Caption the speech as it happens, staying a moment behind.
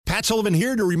Matt Sullivan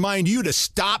here to remind you to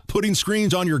stop putting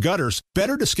screens on your gutters.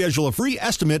 Better to schedule a free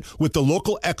estimate with the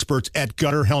local experts at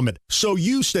Gutter Helmet so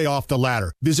you stay off the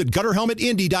ladder. Visit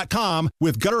GutterHelmetIndy.com.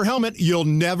 With Gutter Helmet, you'll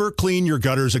never clean your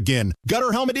gutters again.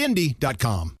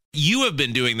 GutterHelmetIndy.com. You have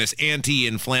been doing this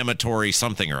anti-inflammatory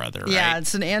something or other, right? Yeah,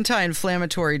 it's an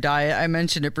anti-inflammatory diet. I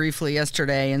mentioned it briefly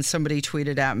yesterday, and somebody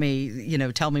tweeted at me,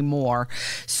 tell me more.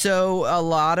 So a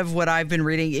lot of what I've been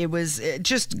reading, it was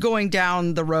just going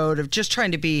down the road of just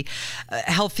trying to be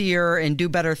healthier and do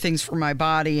better things for my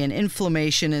body, and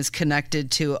inflammation is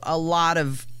connected to a lot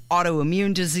of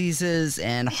autoimmune diseases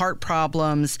and heart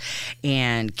problems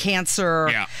and cancer.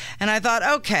 Yeah. And I thought,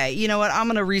 okay, you know what? I'm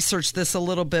going to research this a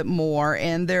little bit more.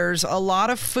 And there's a lot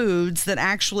of foods that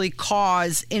actually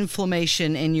cause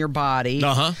inflammation in your body.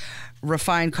 Uh-huh.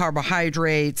 Refined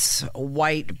carbohydrates,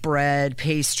 white bread,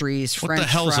 pastries, French fries. What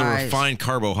the hell is a refined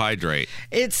carbohydrate?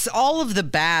 It's all of the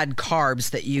bad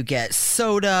carbs that you get.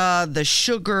 Soda, the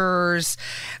sugars,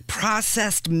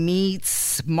 processed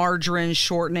meats, margarine,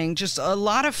 shortening, just a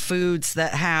lot of foods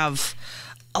that have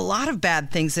a lot of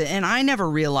bad things. And I never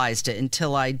realized it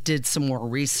until I did some more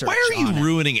research. Why are you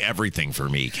ruining everything for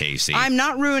me, Casey? I'm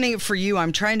not ruining it for you.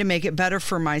 I'm trying to make it better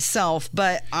for myself.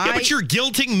 But but you're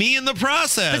guilting me in the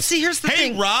process. But see, here's the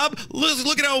thing. Hey, Rob,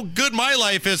 look at how good my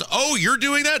life is. Oh, you're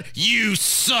doing that? You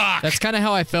suck. That's kind of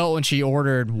how I felt when she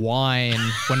ordered wine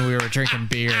when we were drinking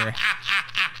beer.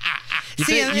 You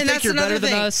think you're better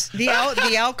than us? The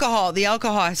alcohol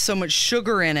has so much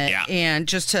sugar in it, yeah. And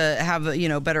just to have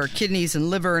better kidneys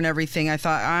and liver and everything, I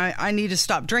thought I need to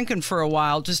stop drinking for a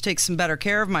while, just take some better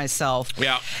care of myself.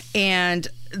 Yeah, and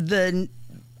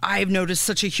I've noticed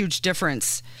such a huge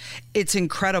difference. It's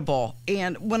incredible.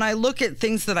 And when I look at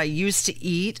things that I used to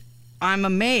eat, I'm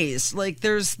amazed. Like,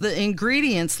 there's the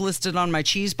ingredients listed on my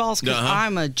cheese balls because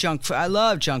I'm a junk food. I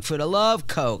love junk food. I love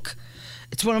Coke.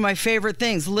 It's one of my favorite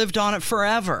things. Lived on it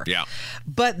forever. Yeah.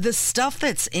 But the stuff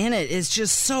that's in it is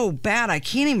just so bad. I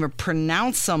can't even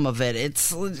pronounce some of it.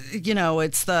 It's,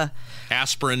 it's the...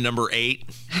 Aspirin number 8.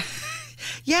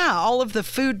 Yeah, all of the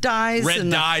food dyes. Red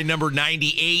and dye number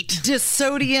 98.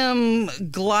 Disodium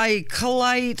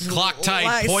glycolite.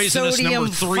 Cloctide poisonous number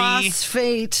 3.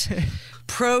 Phosphate.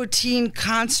 Protein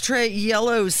concentrate,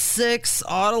 yellow 6,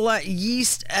 autolyte,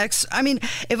 yeast X. I mean,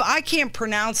 if I can't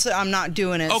pronounce it, I'm not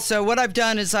doing it. Oh. So what I've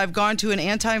done is I've gone to an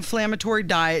anti-inflammatory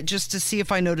diet just to see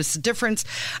if I notice a difference.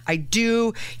 I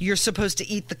do. You're supposed to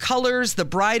eat the colors. The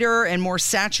brighter and more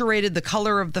saturated the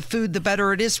color of the food, the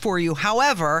better it is for you.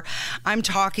 However, I'm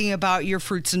talking about your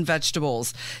fruits and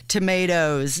vegetables,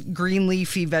 tomatoes, green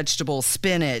leafy vegetables,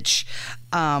 spinach.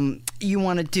 You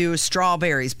want to do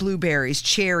strawberries, blueberries,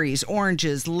 cherries,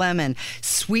 oranges, lemon,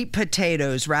 sweet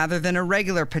potatoes rather than a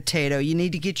regular potato. You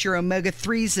need to get your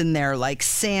omega-3s in there, like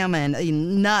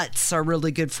salmon. Nuts are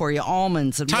really good for you.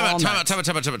 Almonds and walnuts. Time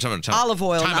out. Olive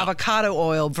oil and avocado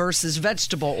oil versus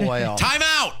vegetable oil. Time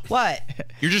out! What?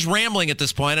 You're just rambling at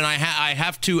this point, and I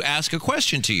have to ask a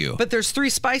question to you. But there's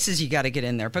 3 spices you got to get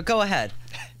in there. But go ahead.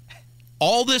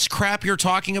 All this crap you're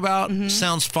talking about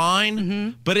sounds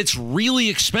fine, but it's really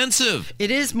expensive.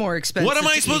 It is more expensive. What am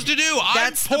I supposed to do?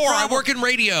 I'm poor. I work in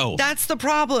radio. That's the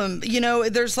problem.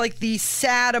 There's like the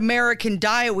sad American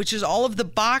diet, which is all of the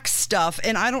box stuff,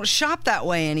 and I don't shop that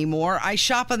way anymore. I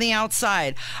shop on the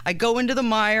outside. I go into the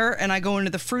Meijer, and I go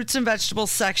into the fruits and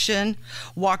vegetables section,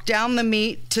 walk down the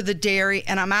meat to the dairy,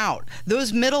 and I'm out.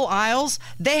 Those middle aisles,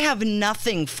 they have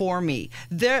nothing for me.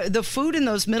 The food in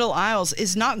those middle aisles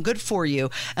is not good for you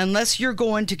unless you're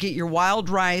going to get your wild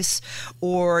rice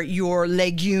or your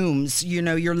legumes,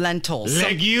 your lentils.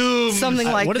 Legumes! Something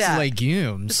like that. What is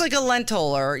legumes? It's like a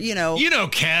lentil or, You know,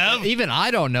 Kev. Even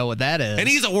I don't know what that is. And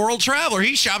he's a world traveler.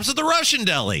 He shops at the Russian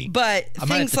deli. But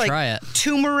things like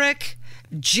turmeric,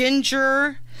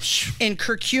 ginger, and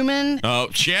curcumin. Oh,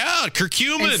 yeah,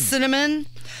 curcumin. And cinnamon.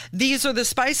 These are the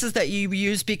spices that you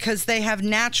use because they have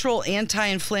natural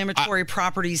anti-inflammatory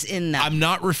properties in them. I'm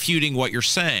not refuting what you're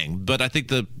saying, but I think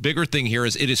the bigger thing here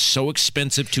is it is so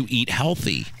expensive to eat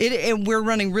healthy. And we're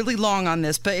running really long on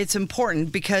this, but it's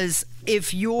important because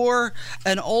if you're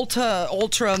an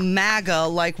ultra MAGA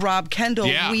like Rob Kendall,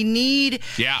 we need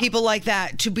people like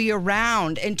that to be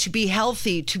around and to be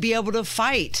healthy, to be able to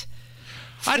fight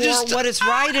for what is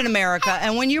right in America.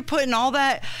 And when you're putting all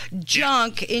that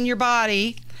junk in your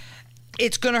body...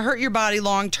 it's going to hurt your body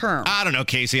long term. I don't know,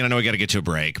 Casey, and I know we got to get to a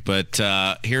break, but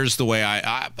here's the way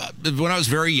when I was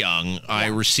very young, I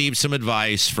received some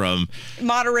advice from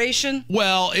moderation.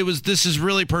 Well, this is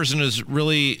really a person who's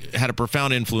really had a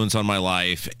profound influence on my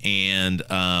life, and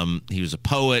he was a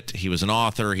poet, he was an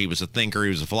author, he was a thinker, he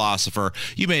was a philosopher.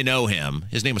 You may know him.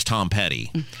 His name was Tom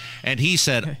Petty, and he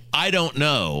said, "I don't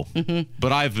know,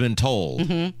 but I've been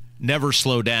told, never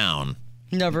slow down,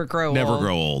 never grow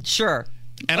old." Sure.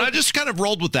 And I just kind of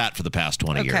rolled with that for the past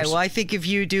 20 years. Okay, well, I think if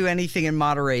you do anything in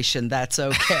moderation, that's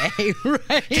okay,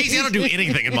 right? Casey, I don't do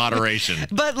anything in moderation.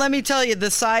 But let me tell you, the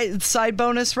side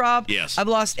bonus, Rob. Yes. I've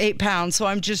lost 8 pounds, so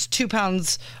I'm just 2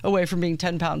 pounds away from being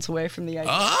 10 pounds away from the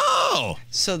ideal. Oh.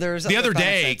 So there's the other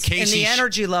day, benefits. Casey, and the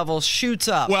energy level shoots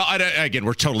up. Well, again,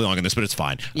 we're totally long on this, but it's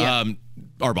fine. Yeah.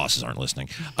 Our bosses aren't listening.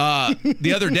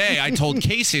 The other day, I told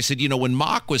Casey, I said, when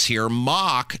Mock was here,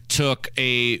 Mock took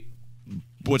a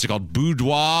what's it called,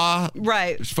 boudoir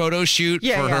photo shoot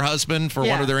for her husband for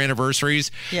one of their anniversaries.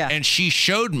 Yeah. And she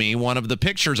showed me one of the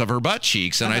pictures of her butt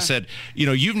cheeks. And I said,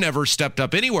 you've never stepped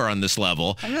up anywhere on this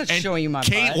level. I'm not showing you my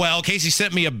butt. Well, Casey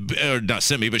showed me a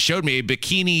bikini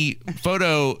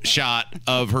photo shot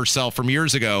of herself from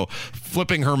years ago,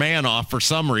 flipping her man off for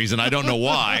some reason. I don't know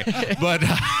why. But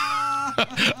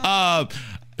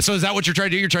so is that what you're trying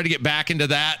to do? You're trying to get back into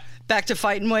that? Back to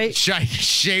fighting weight?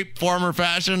 Shape, form, or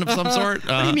fashion of some sort?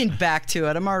 What do you mean back to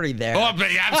it? I'm already there. Oh,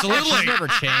 absolutely. She's never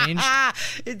changed.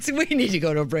 We need to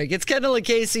go to a break. It's Kendall and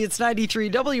Casey. It's 93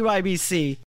 WIBC.